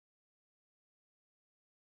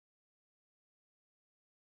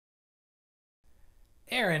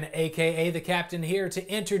Aaron, aka the Captain, here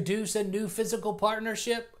to introduce a new physical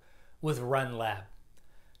partnership with RunLab.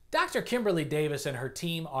 Dr. Kimberly Davis and her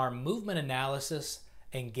team are movement analysis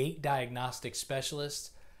and gait diagnostic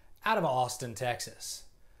specialists out of Austin, Texas.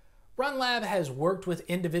 RunLab has worked with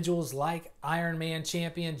individuals like Ironman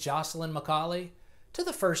champion Jocelyn McCauley to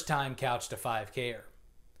the first-time Couch to 5K'er.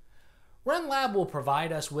 RunLab will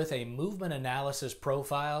provide us with a movement analysis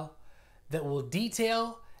profile that will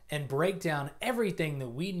detail and break down everything that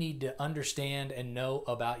we need to understand and know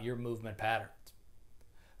about your movement patterns.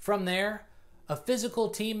 From there, a physical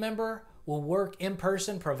team member will work in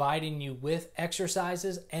person providing you with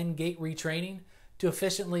exercises and gait retraining to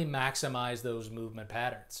efficiently maximize those movement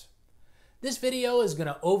patterns. This video is going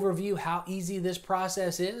to overview how easy this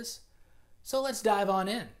process is, so let's dive on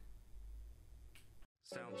in.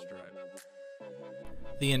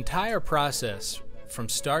 The entire process from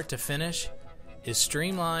start to finish is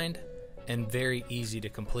streamlined and very easy to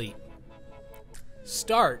complete.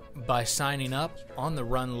 Start by signing up on the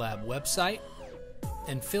RunLab website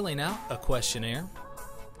and filling out a questionnaire.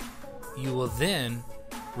 You will then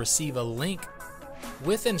receive a link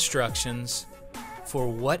with instructions for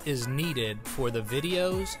what is needed for the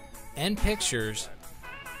videos and pictures,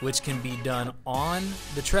 which can be done on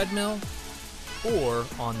the treadmill or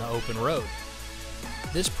on the open road.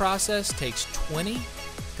 This process takes 20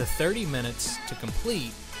 to 30 minutes to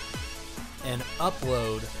complete and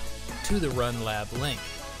upload to the RunLab link.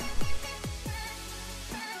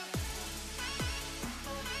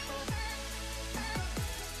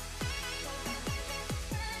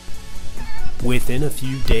 Within a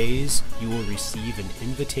few days, you will receive an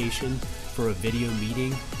invitation for a video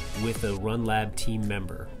meeting with a RunLab team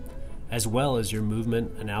member, as well as your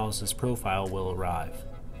movement analysis profile will arrive.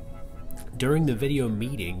 During the video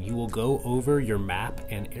meeting, you will go over your map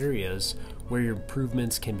and areas where your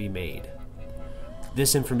improvements can be made.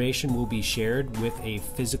 This information will be shared with a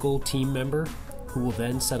physical team member who will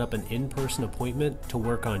then set up an in-person appointment to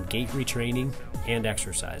work on gait retraining and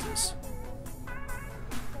exercises.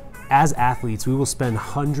 As athletes, we will spend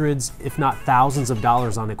hundreds, if not thousands of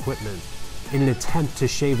dollars on equipment in an attempt to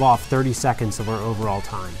shave off 30 seconds of our overall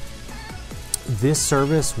time. This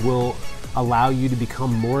service will allow you to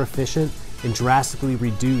become more efficient and drastically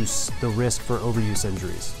reduce the risk for overuse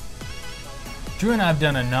injuries. Drew and I have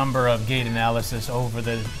done a number of gait analysis over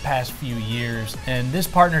the past few years, and this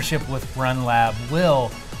partnership with RunLab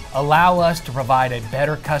will allow us to provide a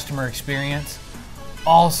better customer experience,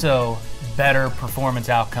 also better performance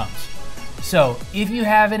outcomes. So if you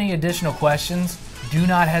have any additional questions, do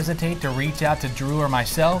not hesitate to reach out to Drew or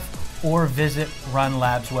myself or visit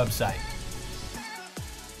RunLab's website.